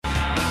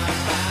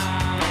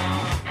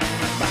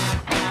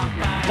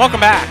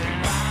Welcome back.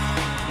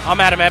 I'm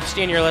Adam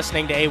Epstein. You're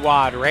listening to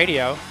AWadd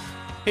Radio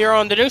here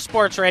on the new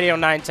Sports Radio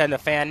 910 The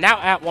Fan,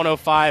 now at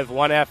 105.1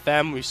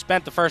 FM. We've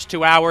spent the first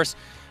 2 hours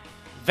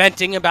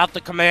venting about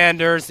the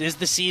Commanders. Is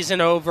the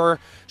season over?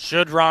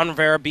 Should Ron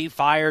Rivera be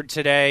fired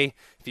today?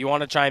 If you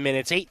want to chime in,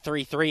 it's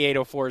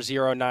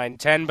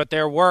 833-804-0910. But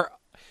there were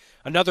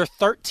another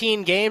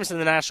 13 games in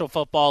the National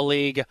Football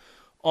League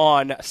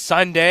on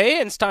Sunday,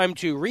 and it's time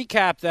to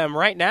recap them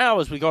right now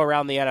as we go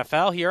around the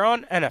NFL here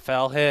on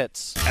NFL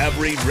Hits.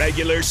 Every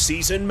regular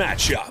season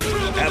matchup,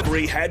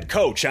 every head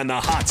coach on the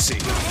hot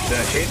seat,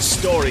 the hit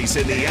stories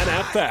in the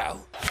NFL.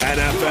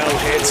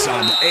 NFL Hits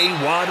on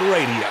AWadd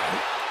Radio.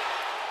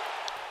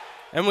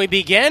 And we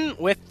begin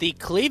with the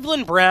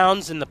Cleveland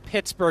Browns and the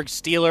Pittsburgh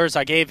Steelers.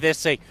 I gave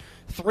this a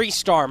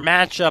 3-star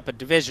matchup, a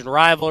division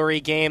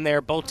rivalry game there.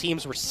 Both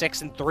teams were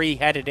 6-3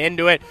 headed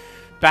into it,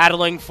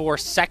 battling for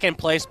second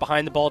place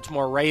behind the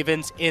Baltimore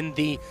Ravens in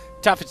the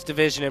toughest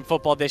division in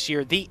football this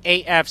year, the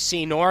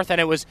AFC North.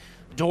 And it was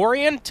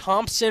Dorian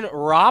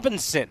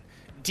Thompson-Robinson,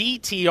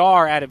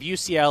 DTR out of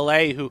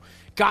UCLA, who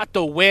got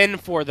the win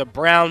for the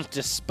Browns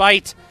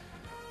despite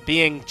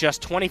being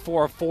just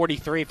 24 of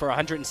 43 for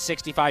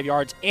 165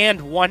 yards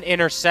and 1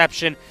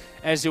 interception,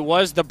 as it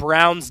was the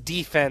Browns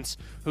defense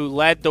who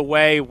led the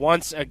way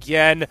once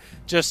again,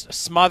 just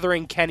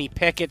smothering Kenny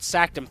Pickett,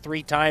 sacked him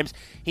 3 times.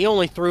 He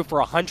only threw for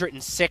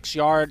 106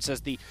 yards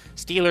as the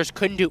Steelers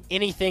couldn't do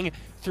anything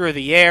through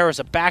the air. It was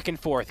a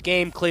back-and-forth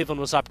game.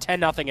 Cleveland was up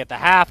 10-0 at the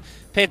half.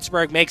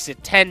 Pittsburgh makes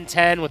it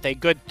 10-10 with a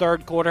good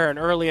third quarter and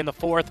early in the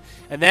fourth.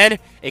 And then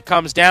it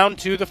comes down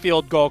to the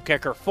field goal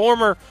kicker.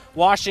 Former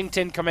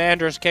Washington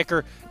Commanders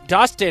kicker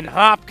Dustin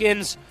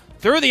Hopkins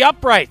through the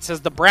uprights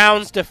as the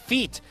Browns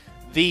defeat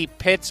the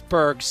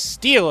Pittsburgh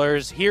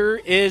Steelers. Here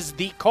is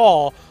the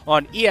call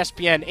on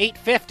ESPN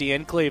 850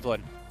 in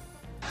Cleveland.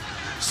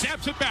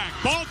 Snaps it back,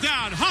 ball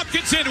down,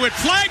 Hopkins into it,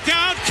 flag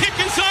down, kick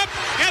is up,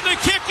 and the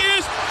kick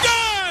is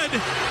good!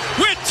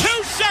 With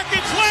 2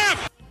 seconds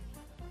left!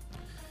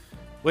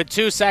 With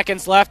 2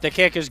 seconds left, the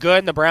kick is good,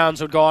 and the Browns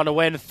would go on to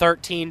win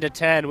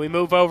 13-10. We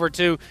move over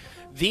to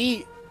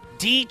the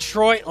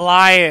Detroit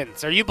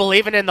Lions. Are you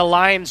believing in the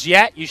Lions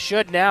yet? You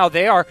should now.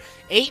 They are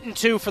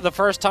 8-2 for the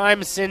first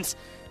time since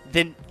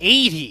the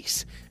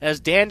 80s, as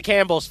Dan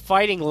Campbell's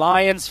Fighting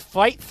Lions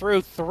fight through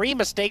 3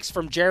 mistakes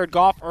from Jared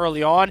Goff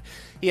early on.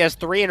 He has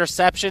 3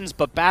 interceptions,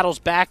 but battles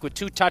back with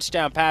 2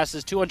 touchdown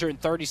passes,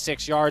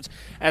 236 yards,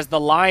 as the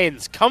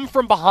Lions come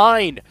from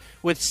behind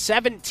with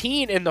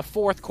 17 in the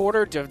fourth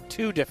quarter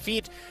to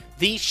defeat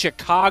the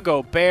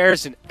Chicago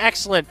Bears. An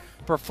excellent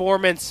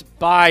performance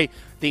by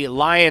the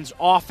Lions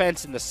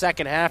offense in the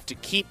second half to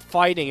keep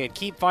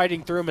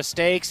fighting through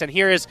mistakes. And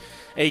here is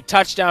a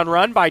touchdown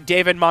run by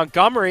David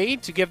Montgomery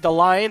to give the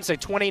Lions a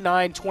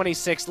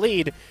 29-26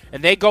 lead,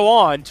 and they go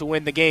on to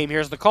win the game.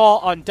 Here's the call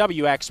on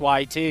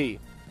WXYT.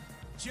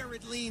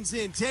 Jared leans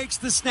in, takes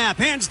the snap,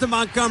 hands to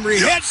Montgomery,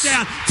 head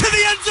down to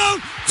the end zone,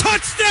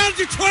 touchdown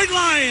Detroit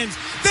Lions.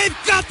 They've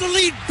got the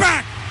lead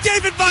back.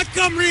 David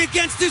Montgomery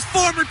against his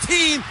former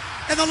team,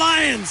 and the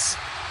Lions,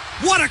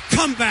 what a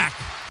comeback.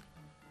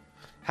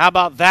 How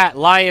about that?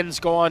 Lions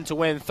go on to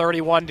win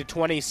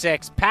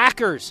 31-26.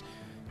 Packers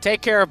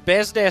take care of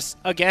business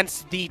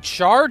against the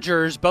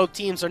Chargers. Both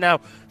teams are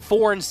now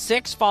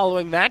 4-6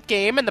 following that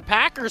game, and the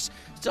Packers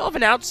still have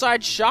an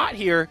outside shot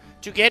here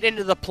to get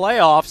into the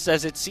playoffs,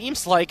 as it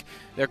seems like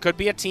there could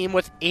be a team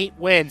with 8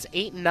 wins,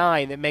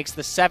 8-9, that makes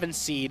the 7th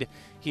seed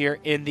here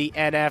in the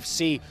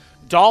NFC.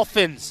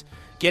 Dolphins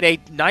get a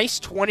nice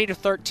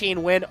 20-13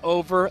 win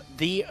over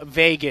the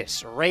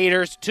Vegas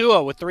Raiders.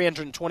 Tua with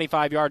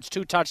 325 yards,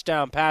 2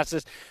 touchdown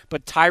passes,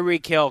 but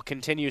Tyreek Hill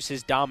continues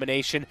his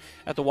domination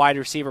at the wide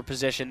receiver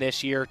position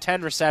this year.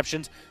 10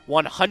 receptions,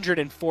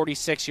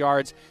 146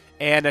 yards,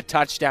 and a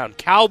touchdown.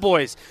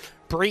 Cowboys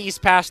breeze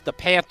past the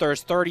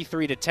Panthers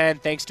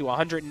 33-10 thanks to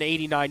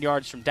 189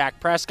 yards from Dak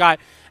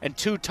Prescott and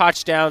 2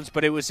 touchdowns,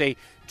 but it was a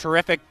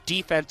terrific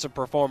defensive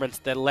performance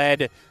that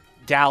led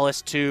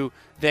Dallas to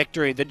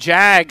victory. The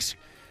Jags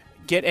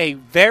get a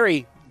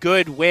very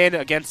good win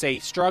against a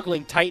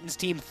struggling Titans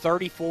team,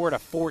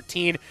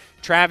 34-14.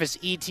 Travis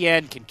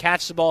Etienne can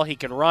catch the ball. He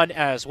can run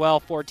as well.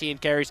 14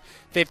 carries,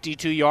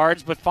 52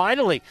 yards. But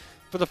finally,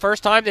 for the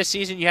first time this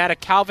season, you had a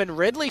Calvin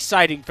Ridley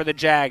sighting for the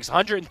Jags.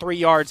 103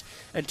 yards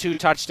and 2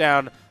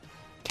 touchdown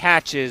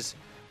catches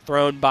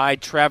thrown by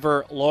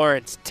Trevor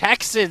Lawrence.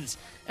 Texans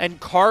and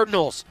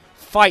Cardinals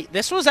fight.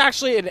 This was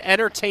actually an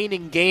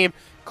entertaining game.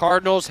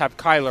 Cardinals have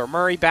Kyler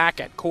Murray back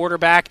at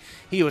quarterback.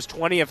 He was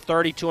 20 of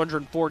 30,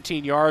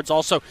 214 yards.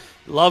 Also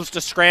loves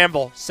to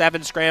scramble.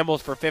 7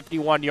 scrambles for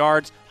 51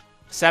 yards.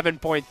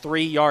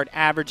 7.3 yard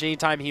average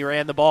anytime he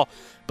ran the ball.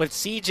 But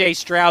C.J.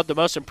 Stroud, the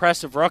most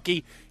impressive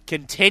rookie,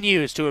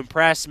 continues to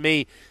impress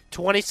me.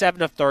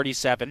 27 of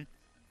 37.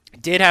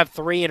 Did have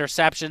 3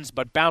 interceptions,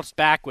 but bounced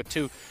back with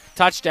 2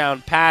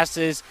 touchdown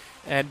passes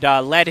and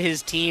led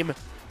his team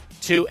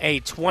to a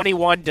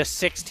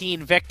 21-16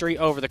 victory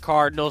over the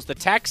Cardinals. The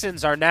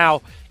Texans are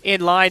now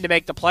in line to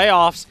make the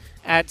playoffs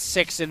at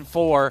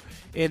 6-4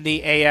 in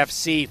the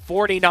AFC.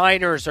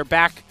 49ers are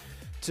back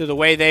to the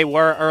way they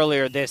were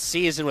earlier this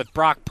season with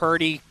Brock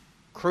Purdy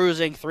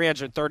cruising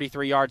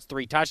 333 yards,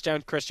 3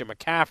 touchdowns. Christian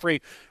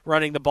McCaffrey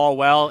running the ball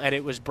well, and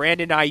it was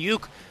Brandon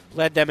Ayuk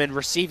led them in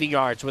receiving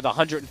yards with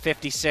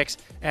 156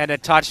 and a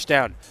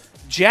touchdown.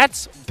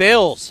 Jets,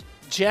 Bills.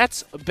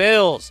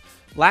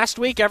 Last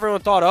week,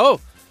 everyone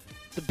thought,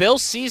 the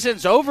Bills'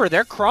 season's over.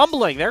 They're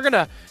crumbling. They're going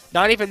to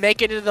not even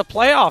make it into the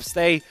playoffs.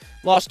 They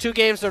lost 2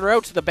 games in a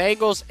row to the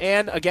Bengals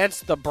and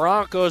against the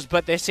Broncos,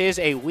 but this is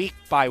a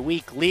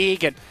week-by-week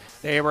league, and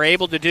they were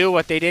able to do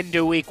what they didn't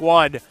do week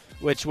 1,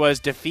 which was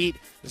defeat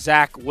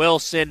Zach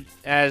Wilson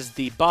as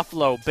the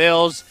Buffalo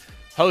Bills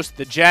host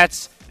the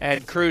Jets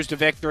and cruise to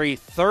victory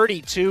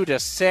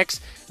 32-6.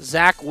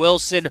 Zach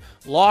Wilson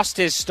lost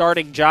his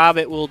starting job.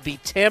 It will be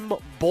Tim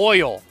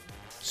Boyle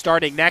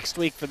starting next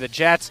week for the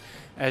Jets,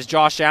 as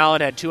Josh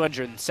Allen had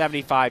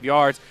 275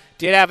 yards.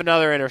 Did have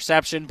another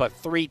interception, but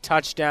 3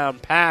 touchdown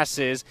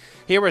passes.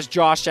 Here was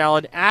Josh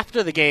Allen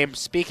after the game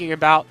speaking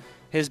about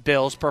his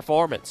Bills'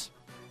 performance.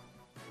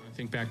 I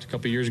think back to a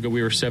couple of years ago,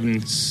 we were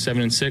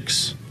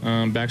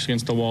 7-6, backs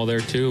against the wall there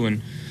too,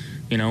 and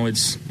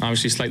it's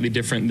obviously slightly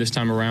different this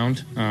time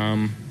around.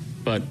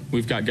 But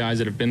we've got guys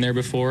that have been there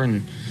before,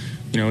 and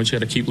we just got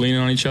to keep leaning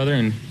on each other,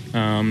 and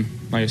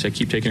like I said,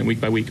 keep taking it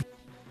week by week.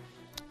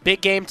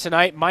 Big game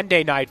tonight,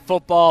 Monday Night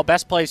Football.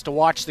 Best place to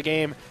watch the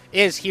game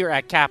is here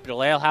at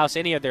Capitol Ale House,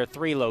 any of their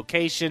 3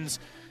 locations,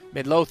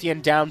 Midlothian,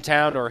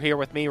 downtown, or here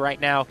with me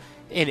right now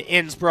in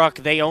Innsbruck.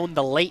 They own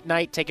the late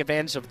night. Take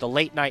advantage of the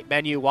late night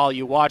menu while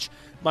you watch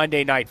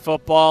Monday Night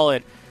Football.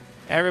 And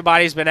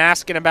everybody's been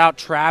asking about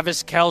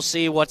Travis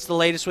Kelce. What's the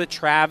latest with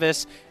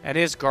Travis and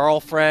his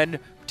girlfriend,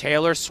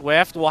 Taylor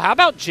Swift? Well, how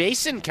about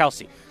Jason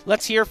Kelce?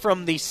 Let's hear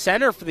from the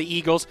center for the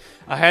Eagles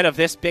ahead of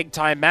this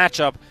big-time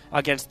matchup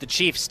against the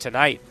Chiefs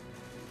tonight.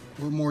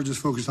 We're more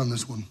just focused on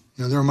this one.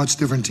 They're a much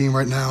different team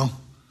right now.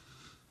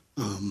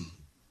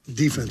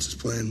 Defense is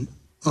playing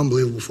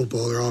unbelievable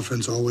football. Their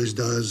offense always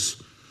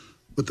does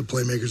with the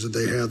playmakers that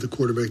they have, the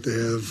quarterback they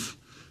have,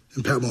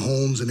 and Pat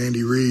Mahomes and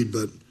Andy Reid.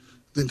 But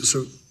I think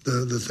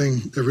the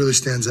thing that really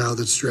stands out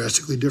that's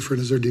drastically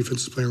different is their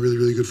defense is playing really,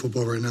 really good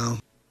football right now.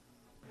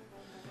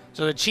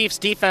 So the Chiefs'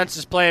 defense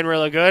is playing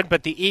really good,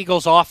 but the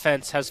Eagles'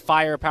 offense has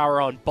firepower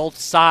on both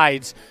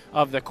sides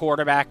of the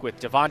quarterback with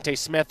Devontae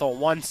Smith on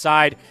one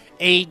side,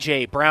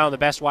 A.J. Brown, the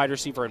best wide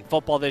receiver in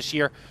football this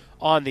year,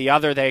 on the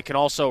other. They can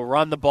also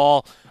run the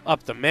ball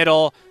up the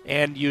middle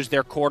and use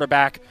their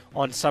quarterback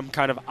on some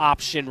kind of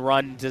option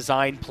run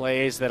design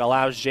plays that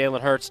allows Jalen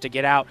Hurts to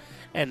get out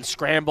and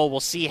scramble. We'll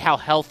see how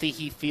healthy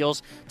he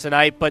feels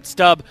tonight. But,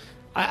 Stubb,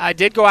 I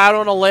did go out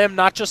on a limb,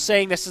 not just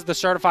saying this is the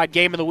certified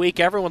game of the week.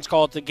 Everyone's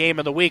called it the game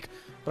of the week,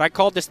 but I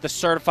called this the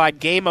certified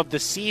game of the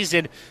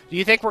season. Do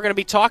you think we're going to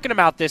be talking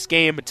about this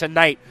game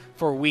tonight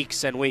for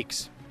weeks and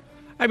weeks?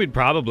 I mean,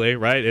 probably,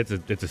 right? It's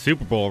a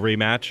Super Bowl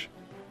rematch,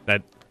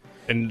 and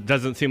it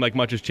doesn't seem like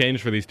much has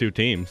changed for these two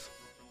teams.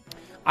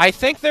 I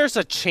think there's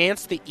a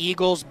chance the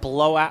Eagles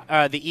blow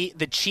out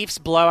the Chiefs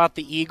blow out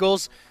the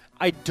Eagles.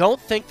 I don't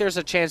think there's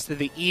a chance that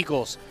the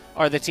Eagles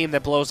are the team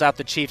that blows out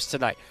the Chiefs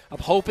tonight. I'm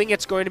hoping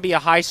it's going to be a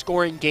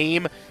high-scoring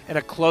game and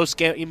a close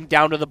game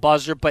down to the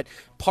buzzer, but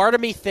part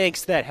of me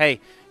thinks that, hey,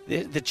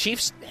 the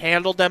Chiefs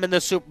handled them in the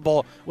Super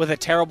Bowl with a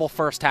terrible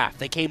first half.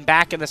 They came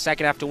back in the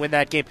second half to win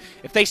that game.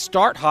 If they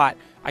start hot,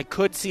 I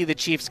could see the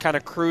Chiefs kind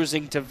of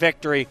cruising to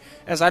victory,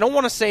 as I don't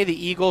want to say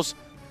the Eagles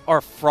are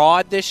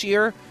fraud this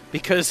year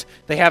because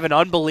they have an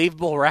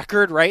unbelievable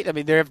record, right? I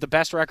mean, they have the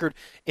best record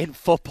in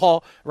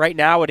football right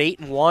now at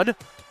 8-1.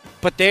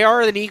 But they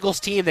are an Eagles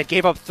team that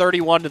gave up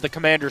 31 to the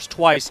Commanders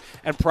twice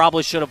and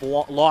probably should have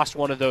lost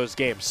one of those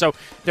games. So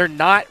they're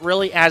not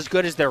really as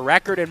good as their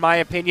record, in my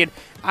opinion.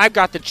 I've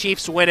got the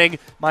Chiefs winning.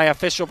 My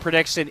official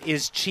prediction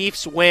is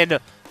Chiefs win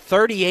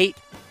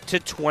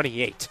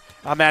 38-28.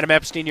 I'm Adam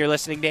Epstein. You're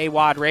listening to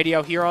AWadd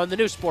Radio here on the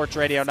new Sports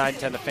Radio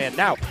 910 The Fan,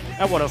 now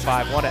at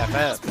 105.1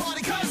 FM.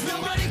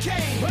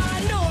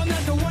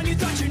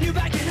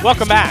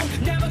 Welcome back.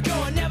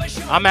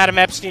 I'm Adam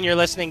Epstein. You're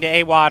listening to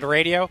AWadd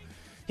Radio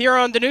here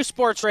on the new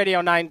Sports Radio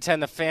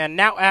 910 The Fan,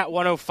 now at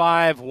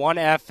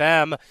 105.1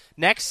 FM.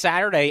 Next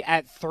Saturday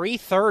at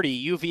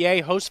 3:30,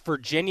 UVA hosts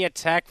Virginia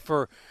Tech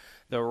for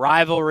the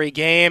rivalry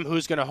game.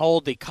 Who's going to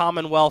hold the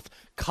Commonwealth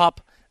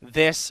Cup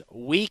this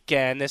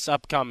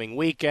upcoming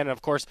weekend?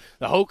 Of course,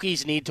 the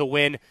Hokies need to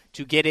win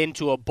to get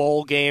into a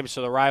bowl game,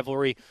 so the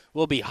rivalry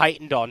will be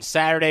heightened on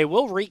Saturday.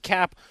 We'll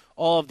recap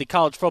all of the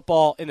college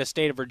football in the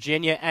state of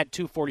Virginia at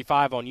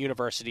 2:45 on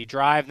University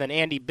Drive. Then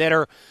Andy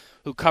Bitter,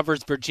 who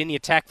covers Virginia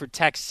Tech for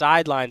Tech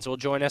Sidelines, will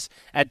join us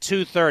at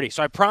 2:30.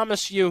 So I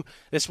promise you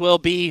this will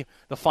be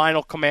the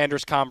final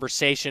Commanders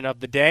conversation of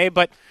the day.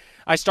 But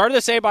I started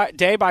this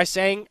day by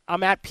saying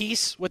I'm at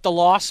peace with the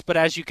loss, but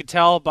as you could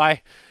tell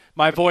by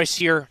my voice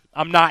here,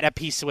 I'm not at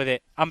peace with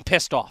it. I'm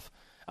pissed off.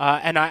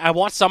 And I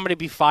want somebody to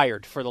be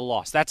fired for the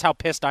loss. That's how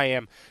pissed I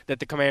am that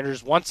the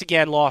Commanders once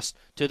again lost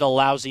to the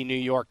lousy New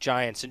York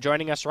Giants. And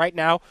joining us right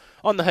now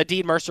on the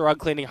Hadid Mercer Rug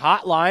Cleaning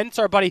Hotline, it's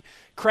our buddy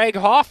Craig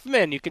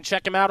Hoffman. You can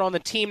check him out on the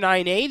Team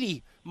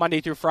 980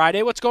 Monday through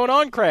Friday. What's going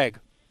on, Craig?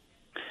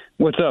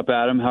 What's up,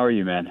 Adam? How are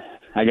you, man?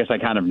 I guess I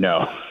kind of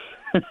know.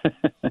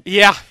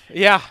 Yeah.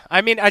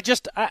 I mean,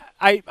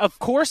 of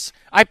course,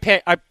 I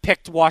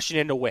picked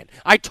Washington to win.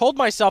 I told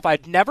myself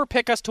I'd never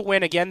pick us to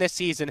win again this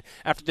season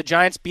after the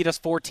Giants beat us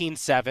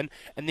 14-7.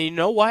 And then you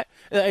know what?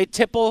 A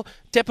typical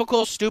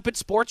stupid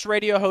sports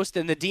radio host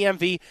in the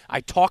DMV,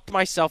 I talked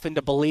myself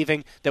into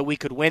believing that we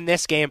could win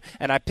this game,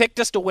 and I picked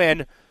us to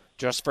win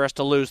just for us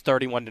to lose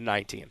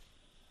 31-19.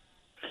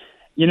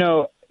 You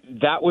know,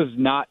 that was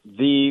not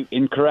the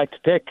incorrect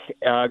pick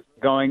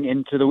going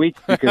into the week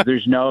because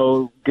there's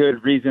no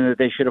good reason that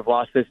they should have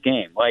lost this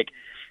game. Like,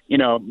 you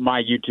know,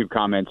 my YouTube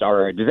comments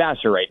are a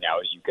disaster right now,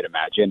 as you could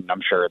imagine. I'm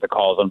sure the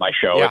calls on my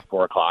show at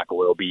 4 o'clock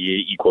will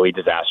be equally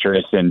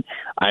disastrous. And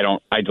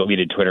I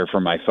deleted Twitter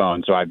from my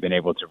phone, so I've been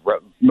able to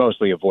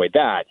mostly avoid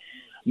that.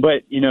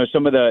 But, you know,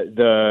 some of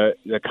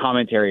the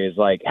commentary is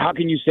like, how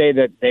can you say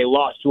that they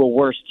lost to a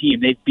worse team?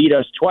 They beat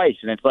us twice.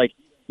 And it's like,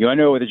 you want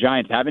to know what the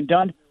Giants haven't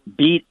done?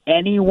 Beat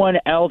anyone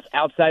else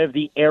outside of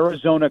the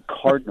Arizona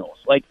Cardinals.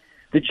 Like,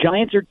 the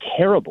Giants are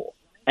terrible.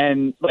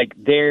 And, like,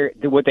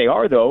 what they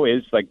are, though,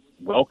 is, like,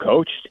 well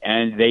coached,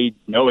 and they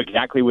know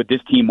exactly what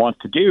this team wants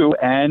to do.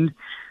 And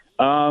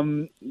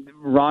Ron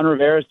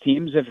Rivera's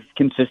teams have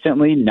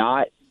consistently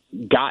not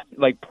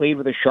played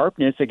with a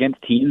sharpness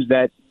against teams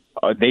that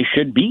they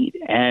should beat.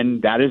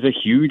 And that is a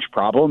huge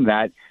problem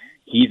that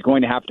he's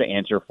going to have to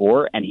answer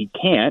for, and he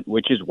can't,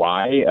 which is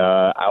why,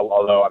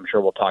 although I'm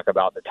sure we'll talk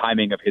about the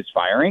timing of his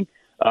firing,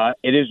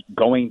 it is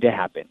going to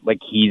happen. Like,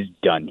 he's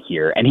done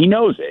here, and he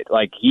knows it.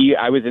 Like,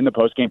 I was in the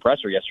post-game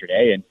presser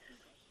yesterday, and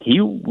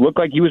he looked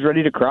like he was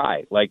ready to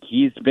cry. Like,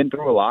 he's been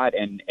through a lot,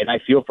 and I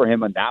feel for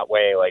him in that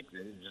way. Like,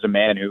 this is a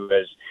man who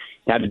has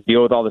had to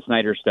deal with all the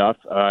Snyder stuff,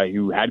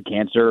 who had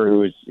cancer,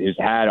 who has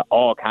had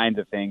all kinds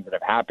of things that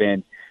have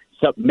happened,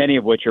 many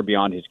of which are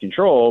beyond his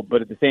control,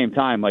 but at the same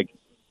time, like,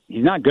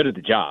 he's not good at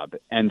the job.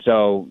 And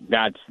so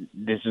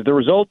this is the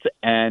result.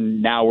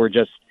 And now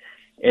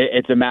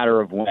it's a matter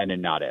of when and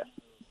not if.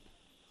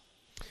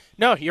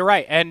 No, you're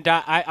right. And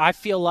I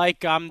feel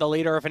like I'm the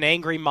leader of an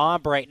angry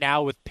mob right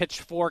now with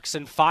pitchforks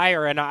and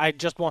fire. And I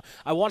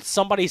want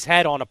somebody's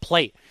head on a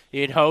plate,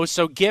 you know?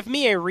 So give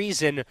me a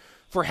reason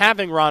for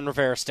having Ron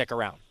Rivera stick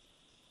around.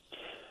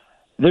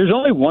 There's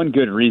only one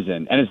good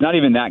reason, and it's not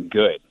even that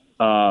good.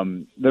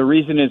 The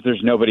reason is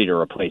there's nobody to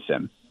replace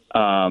him.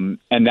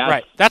 And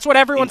that's what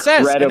everyone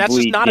says, and that's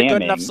just not damning. A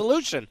good enough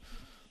solution.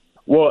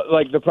 Well,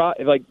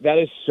 that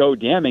is so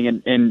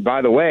damning. And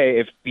by the way,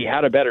 if we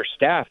had a better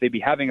staff, they'd be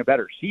having a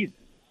better season.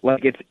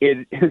 Like,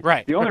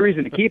 right. The only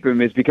reason to keep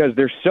him is because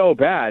they're so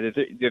bad.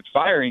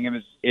 Firing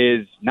him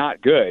is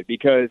not good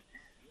because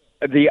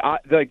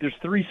there's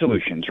three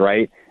solutions,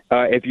 right?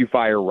 If you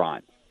fire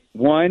Ron,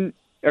 one.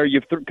 Or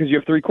because you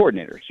have three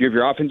coordinators. You have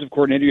your offensive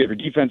coordinator, you have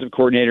your defensive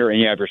coordinator, and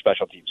you have your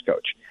special teams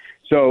coach.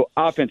 So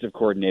offensive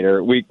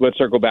coordinator, let's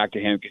circle back to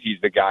him because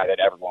he's the guy that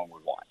everyone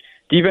would want.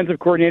 Defensive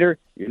coordinator,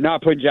 you're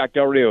not putting Jack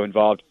Del Rio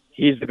involved.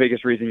 He's the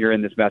biggest reason you're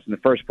in this mess in the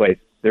first place.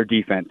 Their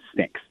defense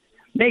stinks.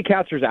 Nate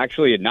Katzer's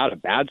actually not a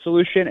bad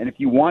solution, and if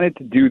you wanted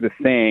to do the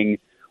thing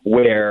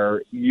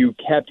where you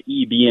kept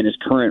EB in his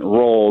current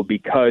role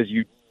because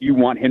you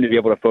want him to be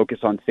able to focus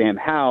on Sam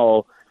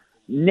Howell,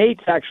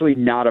 Nate's actually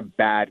not a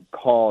bad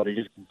call to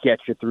just get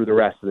you through the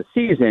rest of the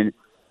season,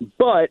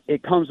 but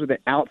it comes with an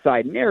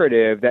outside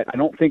narrative that I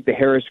don't think the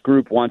Harris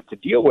group wants to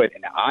deal with,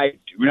 and I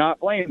do not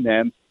blame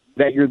them,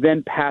 that you're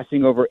then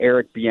passing over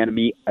Eric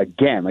Bieniemy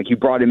again. Like, you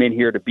brought him in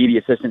here to be the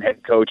assistant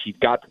head coach. He's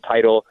got the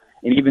title,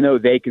 and even though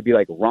they could be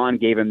like, Ron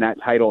gave him that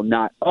title,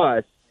 not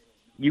us,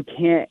 you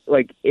can't,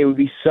 like, it would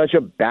be such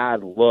a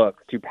bad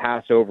look to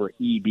pass over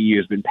EB,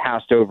 who's been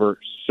passed over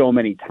so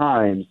many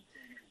times,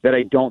 that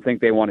I don't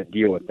think they want to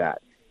deal with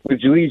that,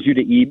 which leads you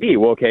to EB.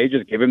 Well, okay,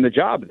 just give him the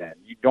job then.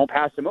 You don't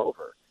pass him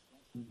over.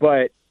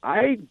 But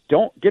I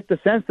don't get the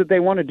sense that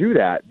they want to do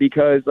that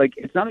because, like,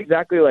 it's not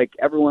exactly like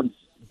everyone's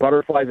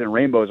butterflies and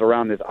rainbows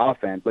around this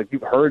offense. Like,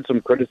 you've heard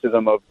some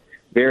criticism of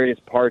various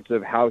parts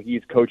of how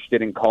he's coached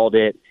it and called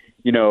it,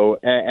 you know,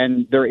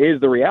 and there is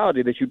the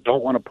reality that you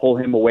don't want to pull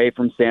him away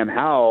from Sam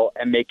Howell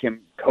and make him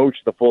coach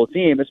the full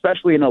team,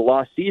 especially in a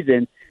lost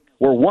season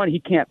where, one, he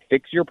can't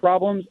fix your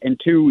problems,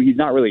 and two, he's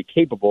not really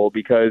capable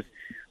because,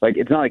 like,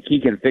 it's not like he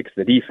can fix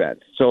the defense.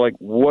 So, like,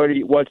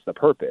 what's the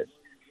purpose?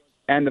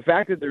 And the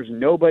fact that there's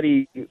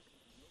nobody,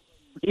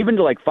 even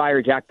to, like,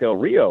 fire Jack Del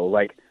Rio,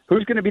 like,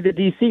 who's going to be the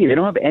DC? They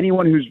don't have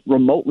anyone who's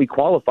remotely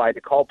qualified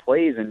to call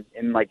plays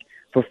and like,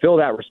 fulfill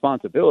that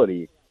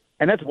responsibility.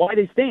 And that's why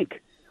they stink.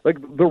 Like,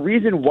 the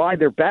reason why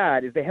they're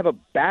bad is they have a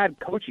bad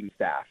coaching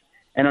staff.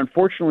 And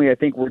unfortunately, I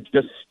think we're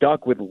just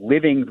stuck with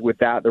living with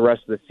that the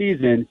rest of the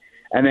season,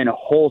 and then a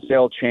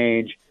wholesale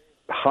change,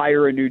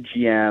 hire a new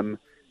GM,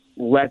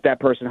 let that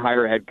person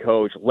hire a head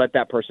coach, let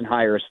that person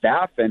hire a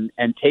staff, and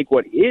take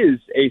what is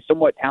a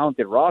somewhat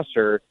talented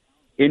roster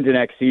into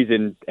next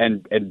season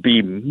and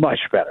be much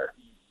better.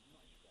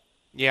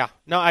 Yeah,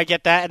 no, I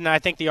get that, and I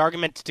think the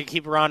argument to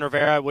keep Ron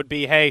Rivera would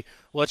be, hey,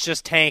 let's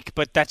just tank,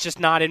 but that's just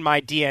not in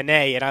my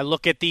DNA. And I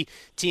look at the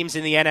teams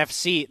in the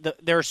NFC,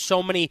 there are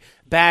so many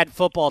bad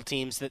football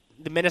teams that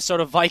the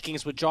Minnesota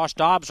Vikings with Josh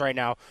Dobbs right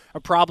now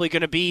are probably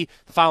going to be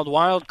the final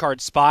wild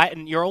card spot,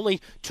 and you're only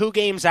 2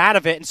 games out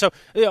of it. And so,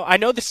 I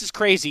know this is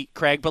crazy,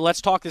 Craig, but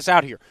let's talk this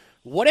out here.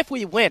 What if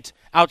we went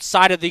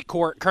outside of the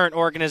current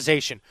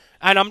organization?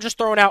 And I'm just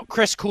throwing out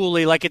Chris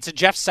Cooley like it's a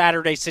Jeff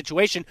Saturday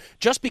situation,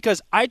 just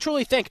because I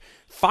truly think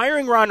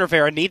firing Ron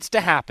Rivera needs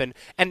to happen,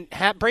 and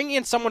bringing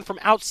in someone from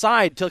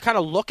outside to kind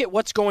of look at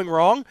what's going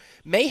wrong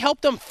may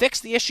help them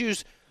fix the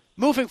issues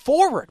moving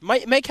forward.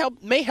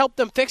 May help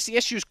them fix the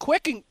issues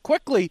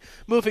quickly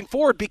moving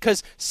forward,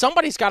 because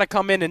somebody's got to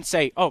come in and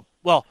say, oh,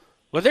 well,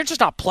 they're just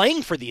not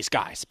playing for these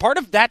guys. Part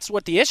of that's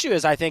what the issue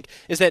is, I think,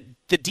 is that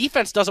the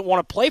defense doesn't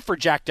want to play for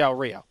Jack Del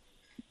Rio.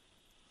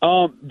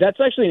 That's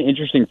actually an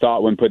interesting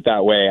thought when put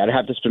that way. I'd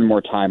have to spend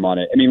more time on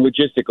it. I mean,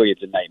 logistically,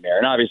 it's a nightmare.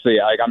 And obviously,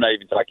 I'm not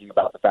even talking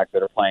about the fact that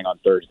they're playing on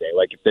Thursday.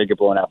 Like, if they get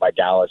blown out by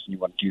Dallas and you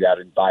want to do that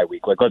in bye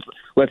week, like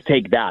let's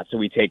take that so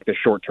we take the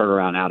short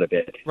turnaround out of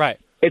it. Right.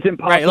 It's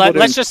impossible. Right.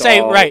 Let's just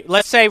say,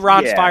 let's say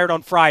Ron's fired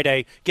on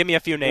Friday. Give me a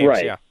few names.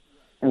 Right. Yeah.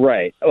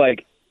 Right.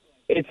 Like,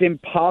 it's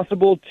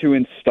impossible to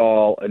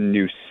install a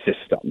new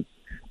system.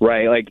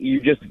 Right, like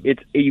you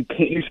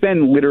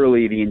spend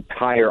literally the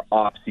entire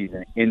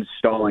offseason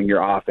installing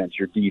your offense,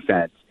 your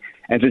defense,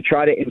 and to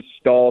try to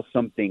install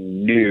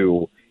something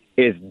new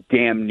is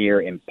damn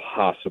near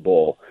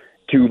impossible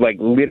to like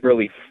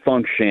literally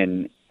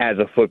function as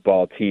a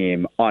football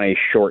team on a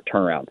short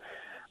turnaround.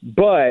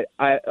 But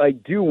I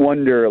do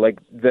wonder, like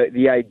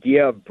the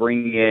idea of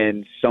bringing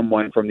in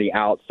someone from the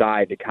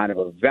outside to kind of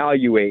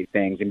evaluate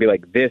things and be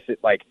like, this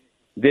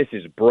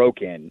is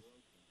broken.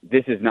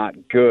 This is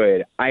not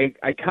good. I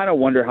kind of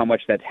wonder how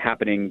much that's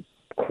happening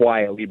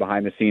quietly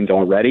behind the scenes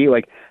already.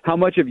 Like, how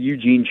much of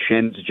Eugene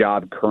Shin's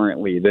job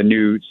currently, the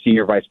new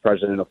senior vice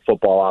president of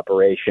football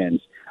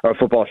operations or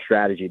football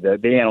strategy, the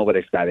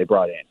analytics guy they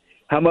brought in,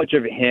 how much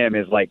of him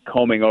is like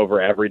combing over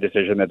every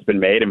decision that's been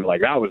made and like,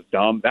 that was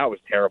dumb, that was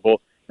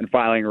terrible, and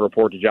filing a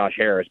report to Josh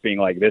Harris being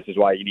like, this is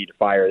why you need to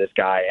fire this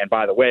guy. And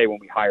by the way, when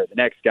we hire the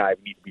next guy,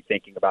 we need to be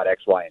thinking about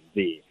X, Y, and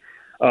Z.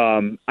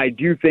 I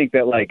do think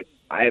that like,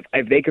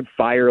 if they could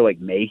fire like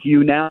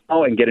Mayhew now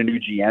and get a new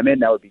GM in,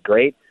 that would be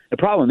great. The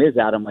problem is,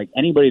 Adam, like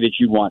anybody that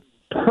you want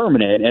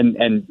permanent,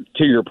 and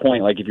to your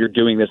point, like if you're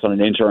doing this on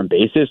an interim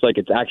basis, like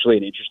it's actually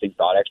an interesting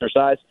thought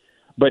exercise.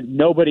 But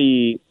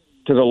nobody,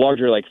 to the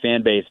larger like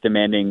fan base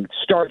demanding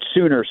start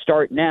sooner,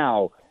 start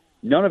now,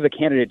 none of the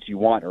candidates you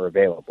want are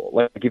available.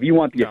 Like if you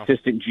want the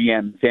assistant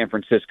GM, San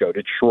Francisco,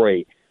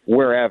 Detroit,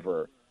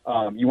 wherever.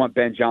 You want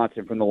Ben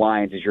Johnson from the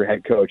Lions as your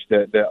head coach,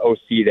 the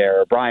OC there,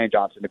 or Brian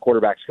Johnson, the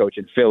quarterback's coach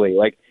in Philly.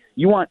 Like,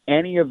 you want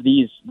any of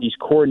these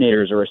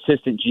coordinators or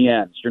assistant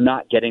GMs, you're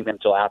not getting them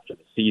till after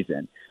the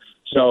season.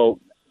 So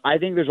I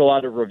think there's a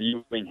lot of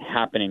reviewing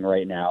happening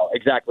right now.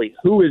 Exactly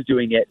who is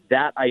doing it,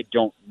 that I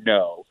don't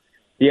know.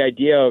 The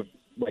idea of,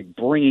 like,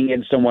 bringing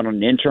in someone on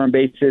an interim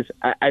basis,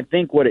 I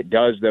think what it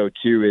does, though,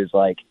 too, is,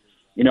 like,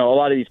 you know, a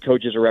lot of these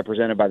coaches are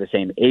represented by the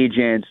same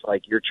agents.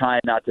 Like, you're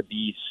trying not to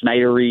be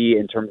Snydery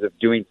in terms of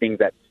doing things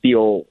that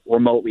feel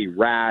remotely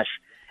rash.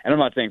 And I'm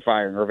not saying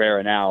firing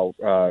Rivera now,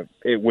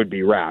 it would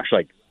be rash.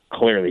 Like,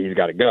 clearly he's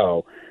got to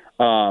go.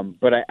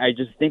 But I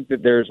just think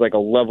that there's like a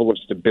level of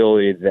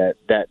stability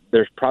that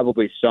there's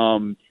probably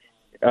some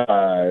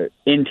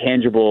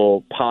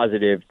intangible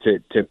positive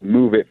to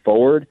move it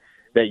forward.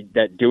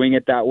 That doing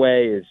it that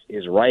way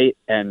is right,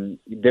 and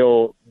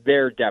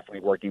they're definitely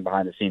working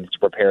behind the scenes to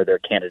prepare their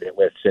candidate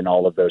lists and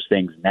all of those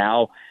things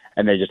now,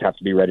 and they just have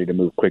to be ready to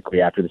move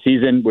quickly after the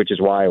season, which is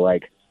why,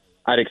 like,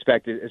 I'd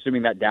expect,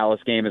 assuming that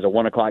Dallas game is a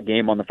 1:00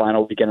 game on the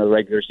final weekend of the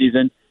regular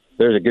season,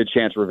 there's a good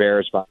chance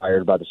Rivera is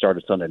fired by the start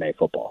of Sunday Night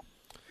Football.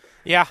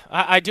 Yeah,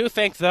 I do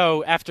think,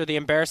 though, after the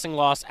embarrassing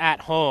loss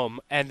at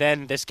home and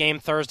then this game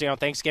Thursday on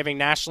Thanksgiving,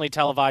 nationally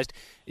televised,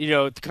 you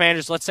know, the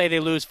Commanders, let's say they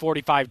lose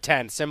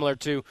 45-10, similar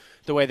to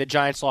the way the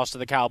Giants lost to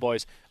the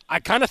Cowboys. I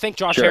kind of think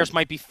Josh Harris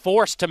might be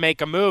forced to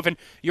make a move, and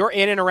you're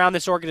in and around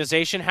this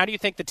organization. How do you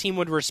think the team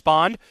would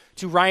respond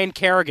to Ryan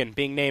Kerrigan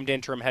being named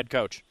interim head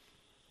coach?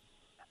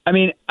 I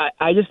mean,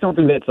 I just don't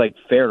think that's, like,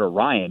 fair to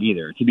Ryan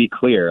either, to be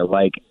clear.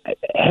 Like,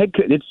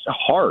 it's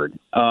hard.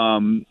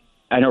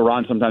 I know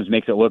Ron sometimes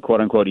makes it look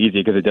quote-unquote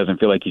easy because it doesn't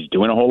feel like he's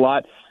doing a whole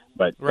lot,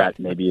 but that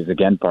maybe is,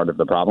 again, part of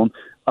the problem.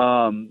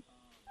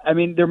 I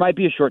mean, there might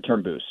be a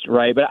short-term boost,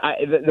 right? But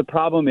the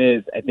problem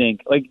is, I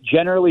think, like,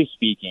 generally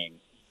speaking,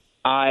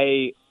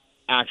 I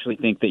actually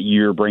think that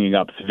you're bringing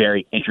up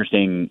very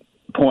interesting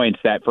points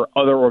that for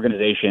other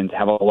organizations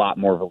have a lot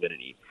more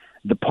validity.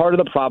 The part of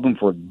the problem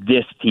for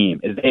this team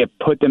is they have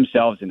put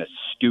themselves in a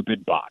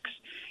stupid box.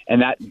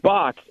 And that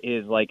box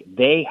is like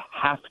they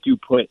have to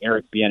put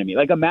Eric Bieniemy.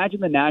 Like, imagine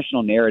the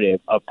national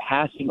narrative of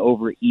passing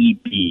over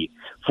EB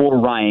for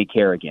Ryan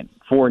Kerrigan,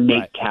 for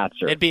Nate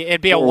Katzer. It'd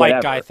be a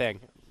white guy thing,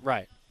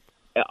 right?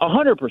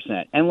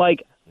 100%. And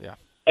like,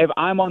 if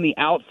I'm on the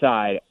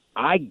outside,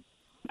 I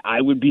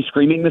would be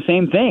screaming the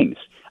same things.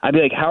 I'd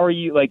be like, how are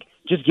you, like,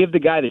 just give the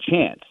guy the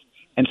chance.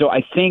 And so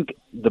I think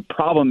the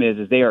problem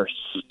is they are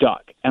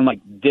stuck. And, like,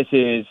 this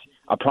is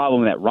a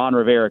problem that Ron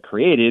Rivera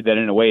created that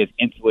in a way is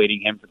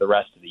insulating him for the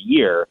rest of the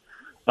year.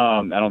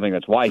 I don't think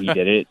that's why he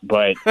did it,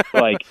 but,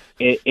 like,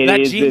 it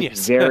is genius.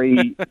 this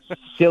very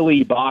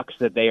silly box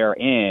that they are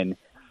in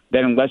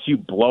that unless you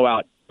blow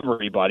out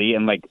everybody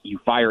and, like, you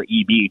fire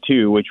EB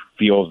too, which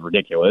feels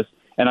ridiculous,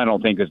 and I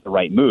don't think is the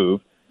right move,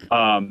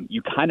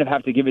 you kind of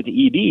have to give it to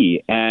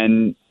EB,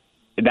 and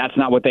that's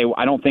not what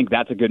I don't think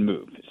that's a good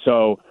move.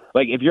 So,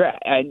 like, if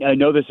I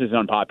know this is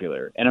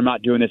unpopular, and I'm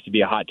not doing this to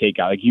be a hot take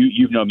guy. Like,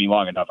 you've known me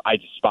long enough. I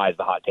despise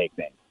the hot take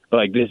thing. But,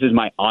 like, this is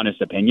my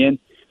honest opinion.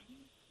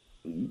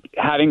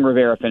 Having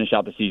Rivera finish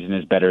out the season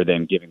is better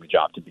than giving the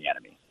job to the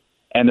enemy.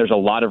 And there's a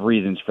lot of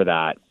reasons for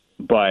that,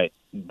 but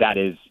that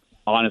is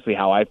honestly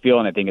how I feel,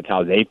 and I think it's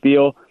how they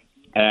feel.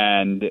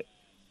 And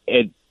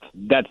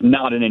that's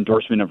not an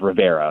endorsement of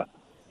Rivera.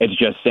 It's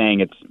just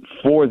saying it's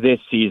for this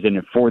season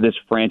and for this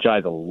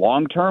franchise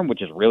long term,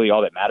 which is really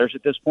all that matters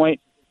at this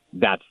point.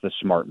 That's the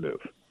smart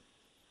move.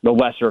 The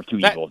lesser of two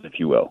evils, if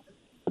you will.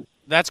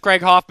 That's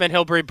Greg Hoffman.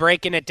 He'll be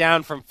breaking it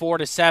down from 4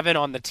 to 7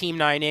 on the Team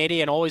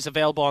 980 and always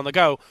available on the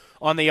go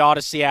on the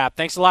Odyssey app.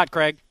 Thanks a lot,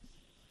 Greg.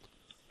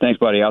 Thanks,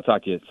 buddy. I'll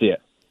talk to you. See ya.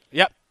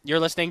 Yep. You're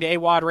listening to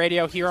AWadd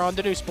Radio here on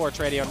the new Sports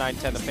Radio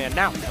 910 The Fan,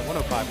 now at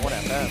 105.1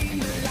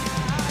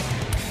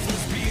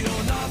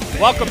 FM.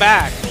 Welcome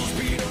back.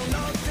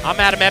 I'm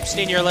Adam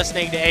Epstein. You're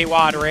listening to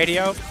AWadd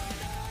Radio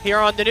here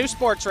on the new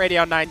Sports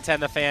Radio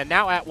 910 The Fan,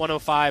 now at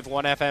 105.1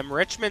 FM.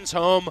 Richmond's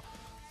home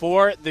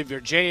for the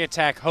Virginia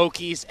Tech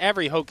Hokies.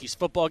 Every Hokies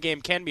football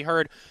game can be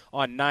heard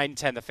on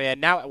 910 The Fan,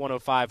 now at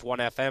 105.1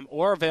 FM,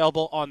 or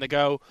available on the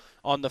go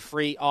on the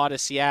free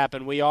Odyssey app.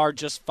 And we are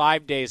just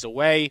 5 days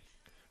away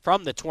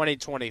from the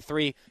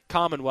 2023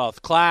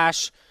 Commonwealth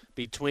Clash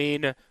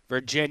between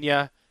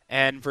Virginia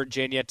and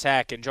Virginia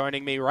Tech. And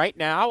joining me right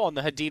now on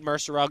the Hadid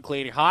Mercer Rug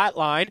Cleaning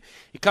Hotline,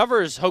 he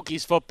covers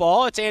Hokies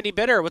football. It's Andy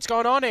Bitter. What's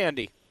going on,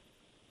 Andy?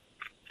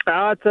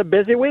 It's a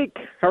busy week.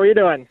 How are you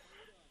doing?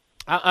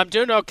 I'm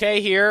doing okay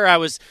here. I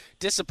was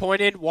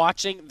disappointed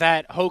watching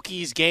that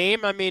Hokies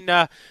game. I mean,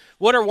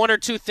 what are one or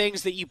two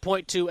things that you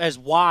point to as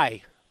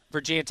why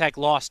Virginia Tech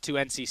lost to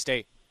NC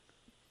State?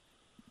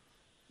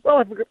 Well,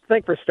 I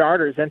think for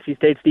starters, NC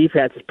State's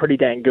defense is pretty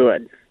dang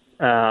good.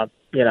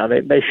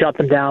 They shut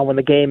them down when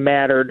the game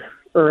mattered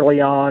early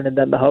on, and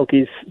then the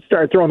Hokies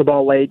started throwing the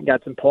ball late and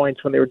got some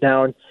points when they were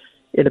down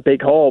in a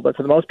big hole. But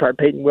for the most part,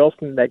 Peyton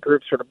Wilson and that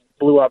group sort of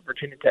blew up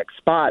Virginia Tech's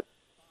spot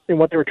in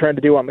what they were trying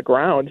to do on the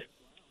ground.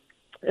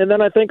 And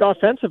then I think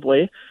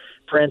offensively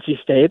for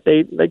NC State,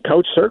 they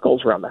coached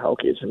circles around the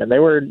Hokies. I mean, they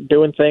were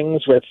doing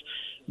things with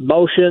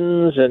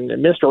motions and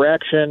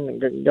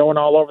misdirection and going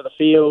all over the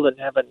field and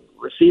having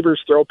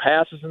receivers throw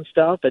passes and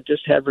stuff that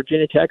just had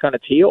Virginia Tech on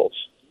its heels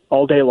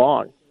all day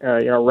long,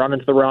 running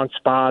to the wrong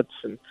spots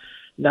and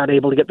not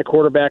able to get the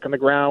quarterback on the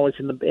ground.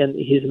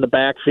 He's in the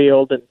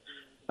backfield, and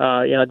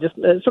just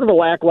sort of a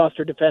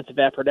lackluster defensive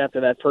effort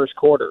after that first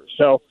quarter.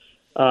 So,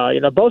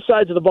 both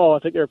sides of the ball, I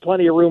think there's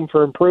plenty of room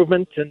for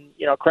improvement. And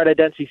credit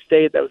NC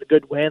State, that was a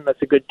good win.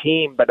 That's a good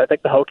team, but I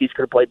think the Hokies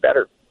could have played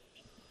better.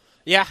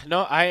 Yeah,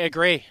 no, I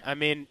agree. I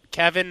mean,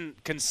 Kevin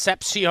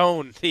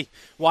Concepcion, the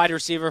wide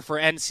receiver for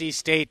NC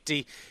State,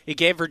 he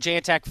gave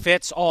Virginia Tech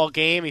fits all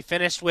game. He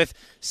finished with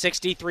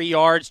 63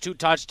 yards, 2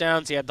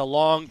 touchdowns. He had the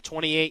long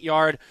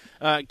 28-yard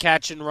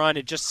catch and run.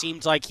 It just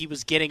seemed like he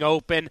was getting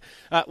open.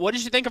 What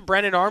did you think of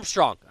Brennan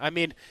Armstrong? I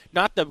mean,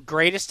 not the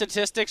greatest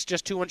statistics,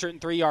 just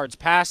 203 yards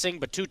passing,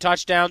 but 2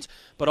 touchdowns,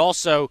 but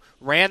also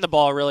ran the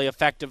ball really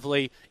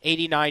effectively,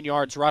 89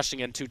 yards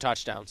rushing and 2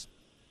 touchdowns.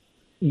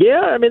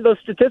 Yeah, I mean, those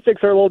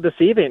statistics are a little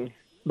deceiving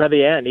by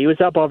the end. He was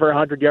up over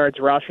 100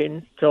 yards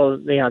rushing, so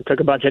took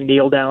a bunch of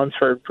kneel downs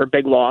for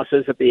big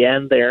losses at the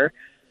end there.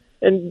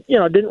 And,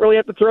 didn't really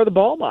have to throw the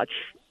ball much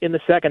in the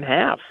second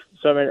half.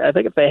 So, I mean, I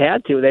think if they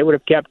had to, they would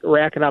have kept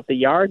racking up the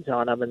yards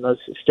on him, and those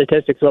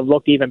statistics would have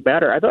looked even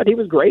better. I thought he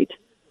was great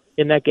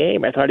in that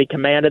game. I thought he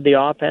commanded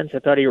the offense. I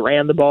thought he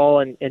ran the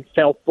ball and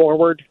fell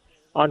forward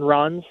on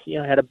runs.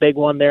 Had a big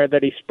one there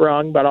that he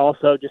sprung, but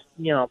also just,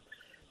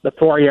 the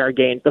 4-yard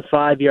gains, the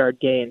 5-yard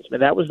gains. I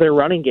mean, that was their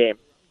running game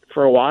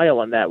for a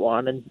while in that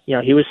one. And,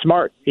 he was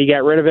smart. He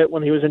got rid of it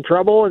when he was in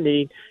trouble, and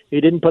he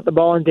didn't put the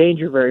ball in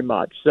danger very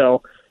much.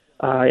 So,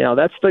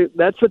 that's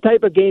the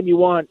type of game you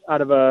want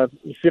out of a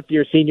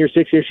 5th-year senior,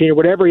 6th-year senior,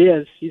 whatever he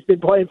is. He's been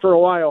playing for a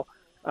while.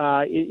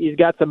 He's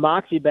got some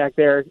moxie back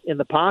there in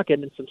the pocket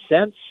and some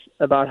sense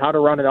about how to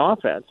run an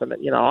offense. And,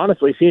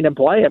 honestly, seeing him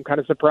play, I'm kind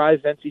of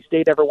surprised NC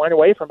State ever went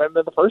away from him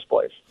in the first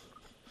place.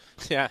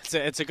 Yeah,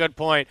 it's a good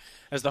point.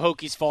 As the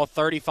Hokies fall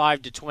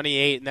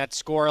 35-28, and that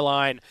score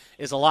line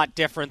is a lot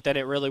different than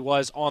it really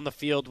was on the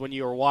field when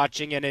you were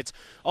watching. And it's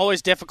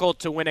always difficult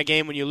to win a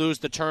game when you lose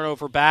the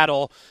turnover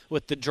battle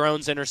with the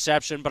drones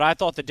interception. But I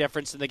thought the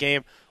difference in the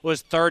game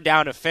was third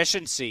down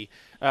efficiency.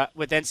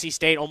 With NC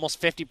State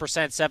almost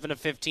 50%, 7 of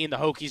 15. The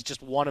Hokies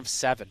just 1 of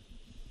 7.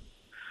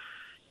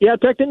 Yeah,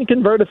 Tech didn't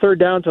convert a third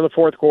down to the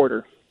fourth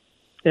quarter,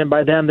 and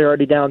by then they're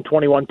already down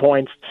 21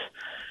 points.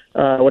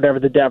 whatever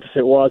the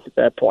deficit was at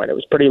that point. It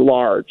was pretty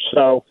large.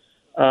 So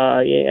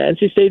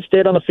NC State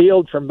stayed on the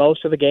field for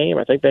most of the game.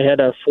 I think they had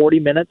a 40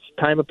 minutes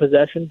time of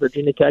possession.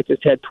 Virginia Tech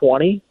just had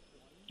 20.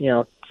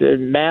 It's a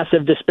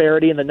massive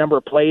disparity in the number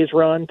of plays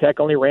run. Tech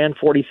only ran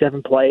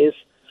 47 plays.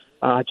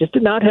 Just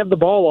did not have the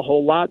ball a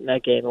whole lot in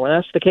that game. And when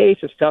that's the case,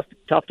 it's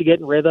tough to get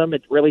in rhythm.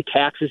 It really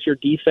taxes your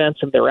defense,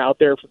 and they're out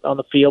there on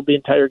the field the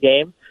entire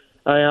game.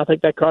 I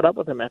think that caught up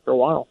with them after a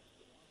while.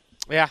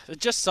 Yeah, it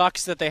just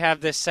sucks that they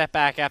have this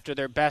setback after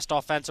their best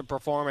offensive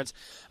performance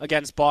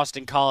against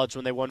Boston College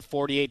when they won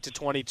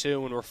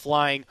 48-22 and were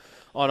flying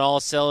on all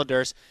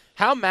cylinders.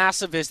 How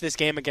massive is this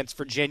game against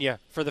Virginia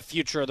for the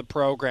future of the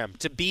program?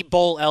 To be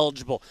bowl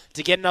eligible,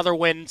 to get another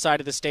win inside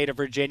of the state of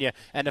Virginia,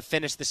 and to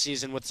finish the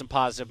season with some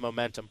positive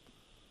momentum?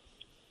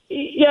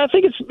 Yeah, I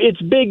think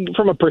it's big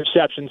from a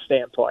perception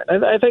standpoint.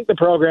 I think the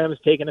program has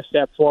taken a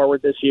step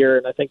forward this year,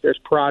 and I think there's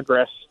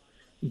progress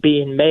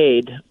being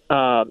made.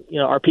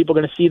 Are people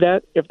going to see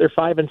that if they're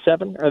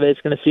 5-7? Or are they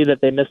just going to see that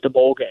they missed a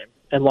bowl game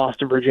and lost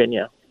to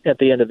Virginia at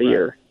the end of the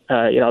year?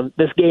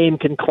 This game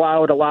can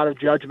cloud a lot of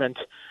judgment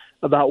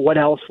about what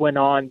else went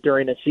on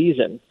during a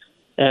season.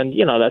 And,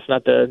 that's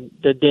not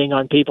the ding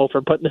on people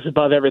for putting this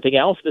above everything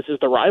else. This is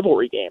the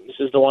rivalry game. This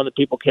is the one that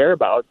people care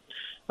about.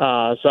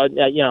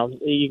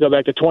 You go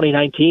back to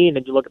 2019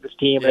 and you look at this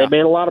team, and they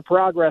made a lot of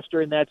progress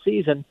during that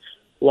season,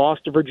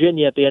 lost to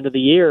Virginia at the end of the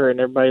year, and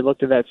everybody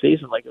looked at that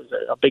season like it was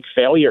a big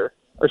failure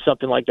or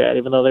something like that,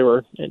 even though they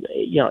were,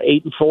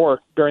 8-4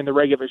 during the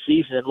regular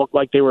season and looked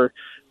like they were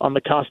on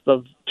the cusp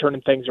of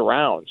turning things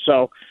around.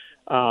 So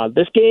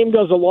this game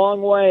goes a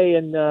long way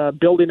in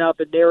building out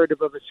the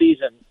narrative of a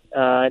season.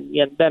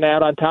 And then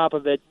add on top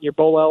of it, you're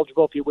bowl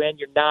eligible if you win,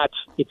 you're not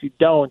if you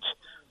don't.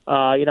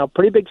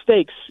 Pretty big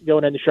stakes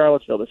going into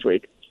Charlottesville this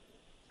week.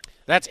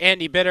 That's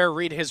Andy Bitter.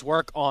 Read his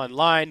work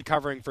online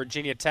covering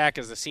Virginia Tech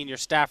as a senior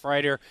staff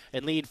writer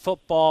and lead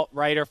football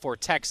writer for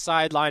Tech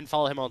Sideline.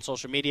 Follow him on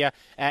social media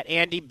at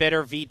Andy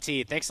Bitter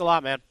VT. Thanks a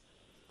lot, man.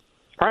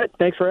 All right.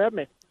 Thanks for having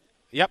me.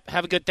 Yep.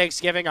 Have a good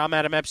Thanksgiving. I'm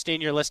Adam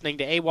Epstein. You're listening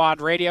to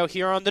AWadd Radio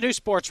here on the new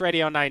Sports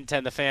Radio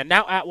 910 The Fan,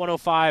 now at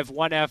 105.1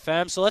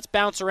 FM. So let's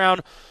bounce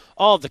around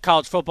all of the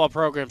college football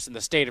programs in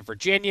the state of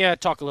Virginia,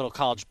 talk a little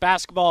college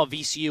basketball.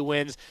 VCU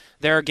wins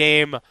their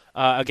game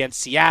against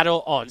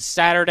Seattle on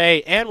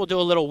Saturday, and we'll do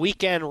a little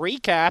weekend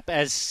recap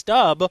as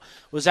Stubb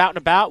was out and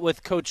about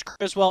with Coach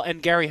Criswell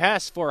and Gary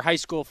Hess for high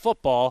school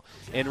football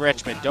in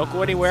Richmond. Don't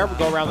go anywhere. We'll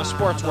go around the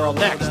sports world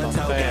next on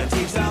The Fan.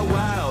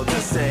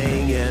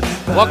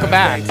 Welcome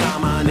back.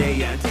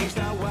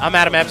 I'm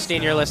Adam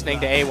Epstein. You're listening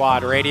to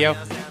AWadd Radio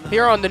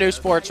here on the new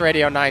Sports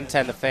Radio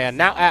 910 The Fan,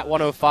 now at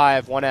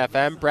 105.1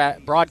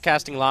 FM,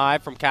 broadcasting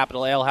live from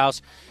Capitol Ale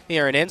House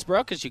here in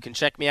Innsbruck, as you can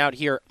check me out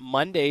here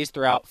Mondays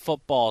throughout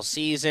football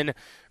season,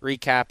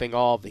 recapping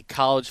all of the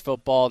college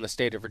football in the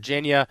state of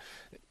Virginia,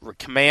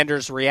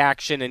 Commanders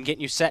reaction, and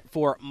getting you set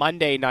for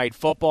Monday Night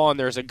Football. And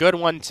there's a good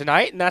one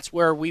tonight, and that's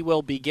where we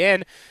will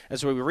begin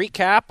as we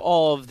recap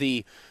all of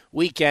the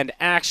weekend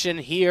action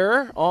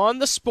here on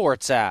the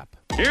Sports app.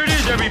 Here it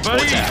is,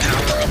 everybody.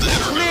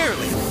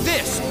 Clearly,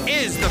 this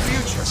is the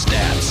future.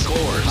 Stats,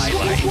 scores,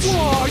 highlights.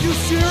 Whoa, are you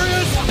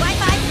serious?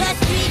 Wi-Fi plus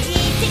 3G,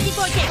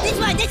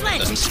 64K. This one.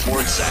 The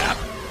Sports app.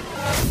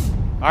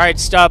 All right,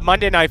 Stubb,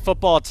 Monday Night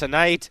Football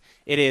tonight.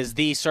 It is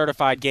the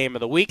certified game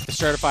of the week, the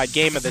certified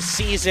game of the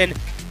season.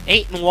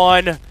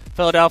 8-1,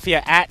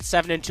 Philadelphia at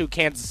 7-2,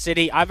 Kansas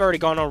City. I've already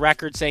gone on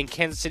record saying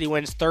Kansas City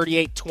wins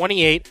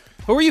 38-28.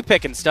 Who are you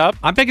picking, Stubb?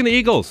 I'm picking the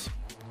Eagles.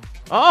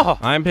 Oh,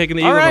 I'm picking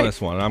the Eagles on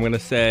this one. I'm going to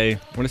say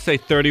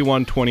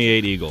 31-28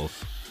 Eagles.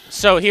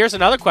 So here's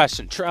another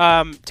question.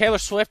 Taylor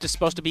Swift is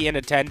supposed to be in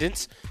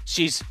attendance.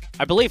 She's,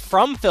 I believe,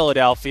 from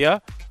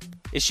Philadelphia.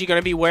 Is she going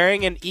to be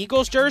wearing an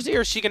Eagles jersey,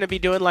 or is she going to be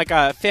doing like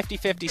a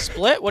 50-50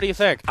 split? What do you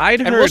think?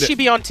 Will she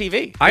be on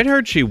TV? I'd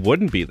heard she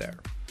wouldn't be there.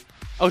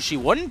 Oh, she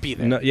wouldn't be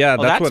there? No, yeah,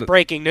 that's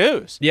breaking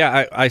news.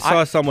 Yeah, I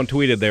saw someone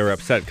tweeted they were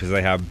upset because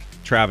they have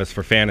Travis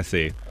for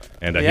fantasy,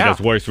 and he does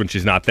worse when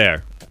she's not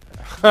there.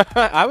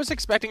 I was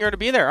expecting her to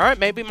be there. All right,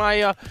 maybe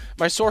my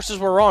sources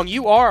were wrong.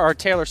 You are our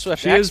Taylor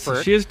Swift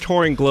expert. She is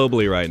touring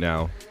globally right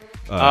now.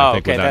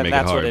 Okay,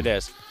 that's what it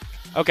is.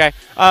 Okay,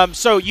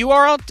 so you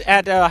are out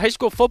at high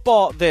school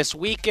football this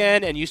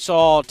weekend, and you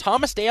saw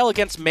Thomas Dale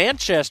against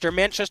Manchester.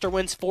 Manchester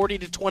wins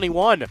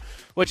 40-21.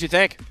 What'd you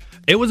think?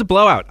 It was a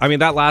blowout. I mean,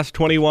 that last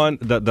 21,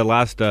 the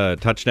last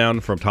touchdown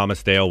from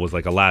Thomas Dale was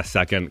like a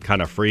last-second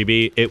kind of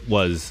freebie. It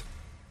was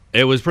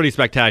pretty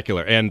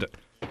spectacular, and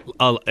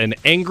an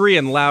angry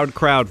and loud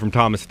crowd from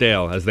Thomas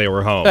Dale as they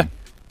were home.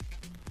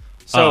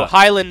 So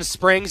Highland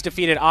Springs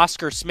defeated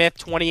Oscar Smith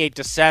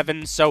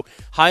 28-7. So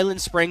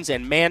Highland Springs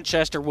and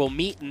Manchester will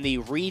meet in the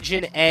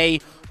Region A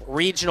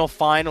regional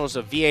finals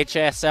of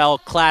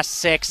VHSL Class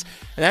 6.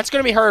 And that's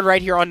going to be heard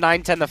right here on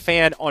 910 The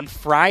Fan on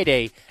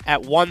Friday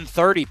at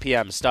 1:30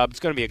 p.m., Stubb.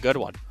 It's going to be a good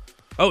one.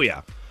 Oh,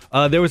 yeah.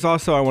 There was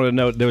also, I want to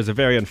note, there was a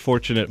very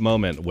unfortunate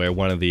moment where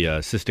one of the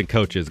assistant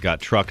coaches got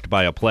trucked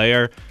by a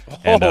player.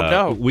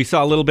 No. We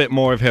saw a little bit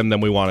more of him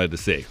than we wanted to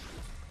see.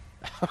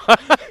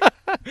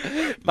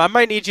 I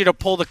might need you to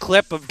pull the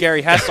clip of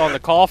Gary Hess on the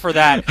call for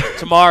that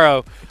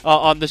tomorrow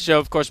on the show.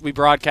 Of course, we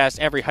broadcast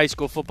every high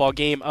school football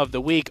game of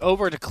the week.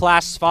 Over to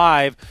Class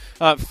 5,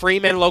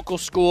 Freeman local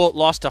school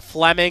lost to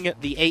Fleming,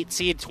 the 8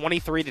 seed,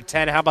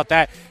 23-10. How about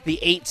that? The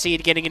 8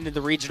 seed getting into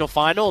the regional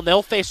final, and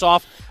they'll face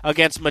off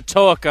against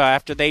Matoaka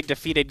after they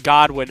defeated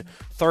Godwin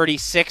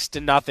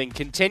 36-0.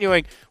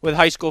 Continuing with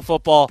high school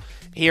football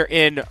here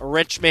in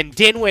Richmond,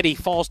 Dinwiddie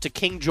falls to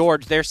King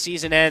George. Their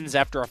season ends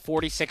after a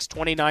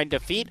 46-29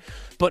 defeat,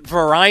 but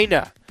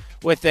Varina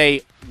with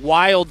a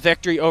wild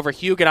victory over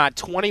Huguenot,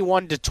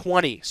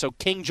 21-20. So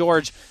King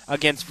George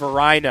against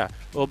Varina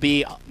will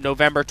be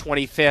November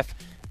 25th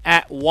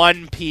at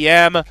 1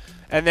 p.m.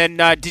 And then,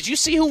 did you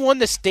see who won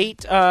the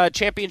state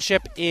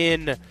championship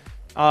in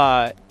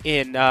private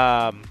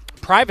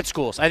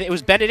schools? It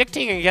was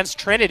Benedictine against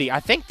Trinity. I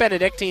think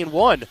Benedictine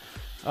won,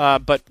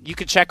 but you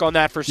can check on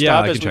that for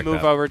Stub as we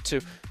move over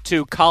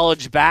to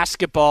college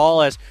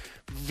basketball, as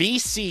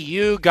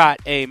VCU got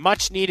a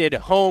much-needed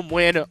home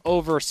win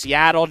over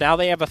Seattle. Now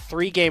they have a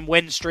 3-game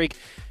win streak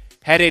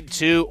headed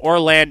to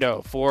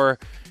Orlando for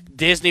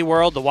Disney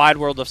World, the Wide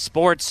World of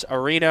Sports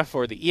arena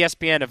for the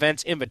ESPN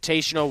Events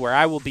Invitational, where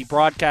I will be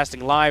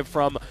broadcasting live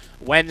from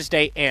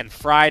Wednesday and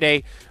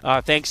Friday.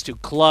 Thanks to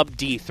Club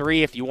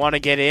D3. If you want to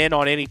get in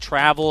on any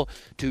travel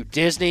to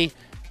Disney,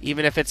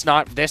 even if it's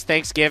not this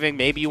Thanksgiving,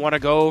 maybe you want to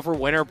go over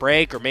winter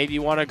break, or maybe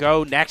you want to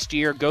go next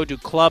year, go to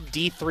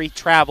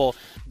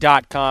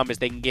clubd3travel.com as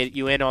they can get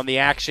you in on the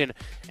action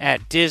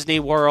at Disney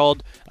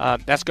World.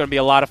 That's going to be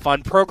a lot of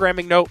fun.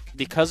 Programming note,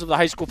 because of the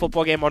high school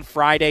football game on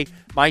Friday,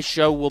 my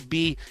show will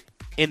be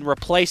in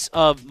replace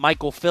of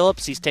Michael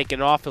Phillips. He's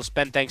taken off. He'll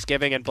spend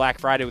Thanksgiving and Black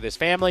Friday with his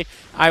family.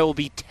 I will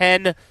be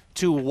 10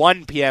 to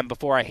 1 p.m.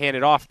 before I hand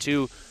it off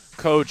to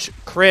Coach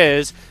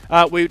Kriz.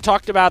 We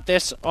talked about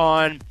this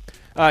on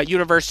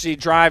University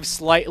Drive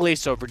slightly.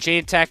 So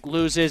Virginia Tech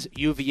loses,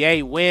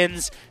 UVA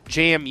wins.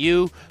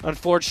 JMU,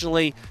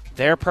 unfortunately,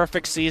 their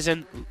perfect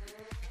season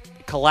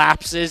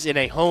collapses in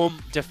a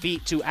home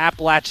defeat to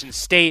Appalachian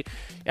State.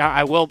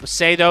 I will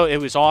say, though, it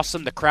was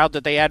awesome. The crowd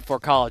that they had for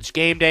College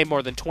Game Day,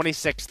 more than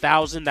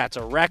 26,000. That's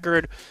a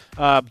record.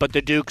 But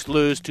the Dukes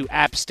lose to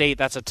App State.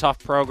 That's a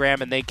tough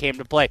program, and they came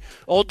to play.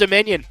 Old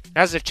Dominion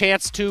has a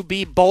chance to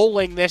be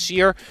bowling this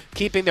year,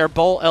 keeping their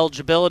bowl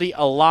eligibility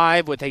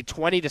alive with a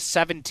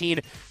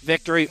 20-17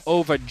 victory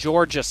over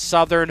Georgia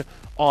Southern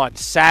on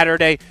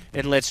Saturday,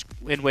 in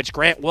which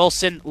Grant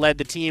Wilson led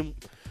the team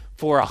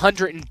for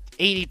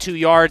 182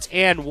 yards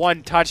and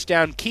 1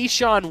 touchdown.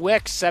 Keyshawn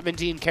Wicks,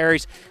 17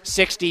 carries,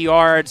 60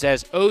 yards,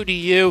 as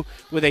ODU,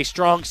 with a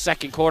strong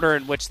second quarter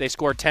in which they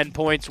scored 10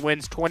 points,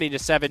 wins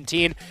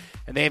 20-17,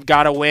 and they've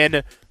got to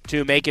win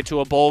to make it to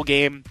a bowl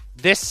game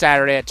this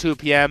Saturday at 2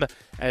 p.m.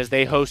 as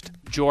they host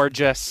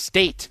Georgia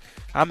State.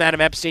 I'm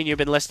Adam Epstein. You've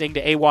been listening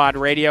to AWadd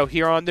Radio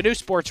here on the new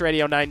Sports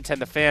Radio 910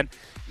 The Fan.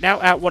 Now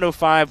at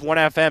 105.1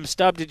 FM.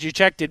 Stub, did you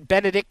check? Did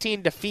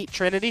Benedictine defeat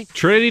Trinity?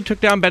 Trinity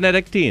took down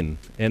Benedictine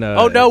in a.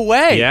 Oh, no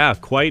way! Yeah,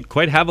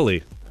 quite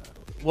heavily.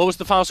 What was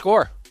the final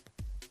score?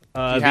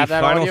 Do you have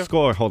that final on you?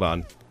 Score. Hold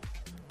on.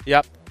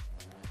 Yep.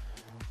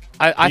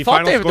 I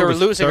thought they were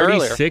losing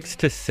earlier.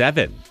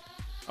 36-7.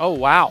 Oh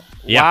wow!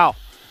 Yeah. Wow.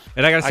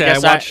 And I gotta say,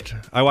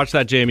 I watched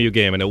that JMU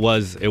game, and it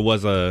was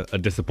a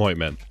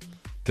disappointment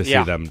to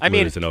see them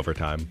lose in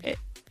overtime.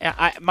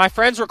 My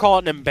friends were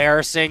calling it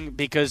embarrassing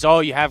because,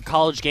 you have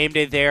College Game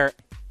Day there.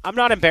 I'm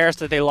not embarrassed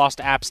that they lost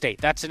to App State.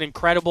 That's an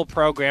incredible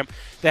program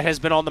that has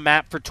been on the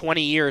map for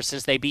 20 years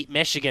since they beat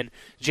Michigan.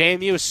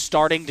 JMU is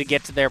starting to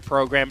get to their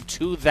program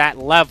to that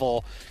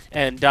level,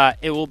 and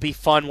it will be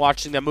fun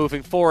watching them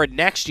moving forward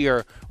next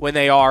year when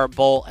they are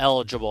bowl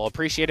eligible.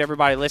 Appreciate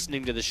everybody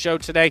listening to the show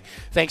today.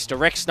 Thanks to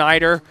Rick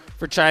Snyder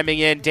for chiming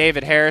in,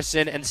 David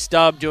Harrison, and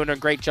Stubb doing a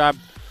great job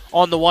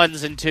on the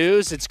ones and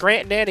twos. It's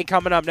Grant and Danny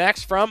coming up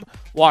next from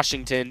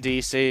Washington,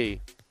 D.C.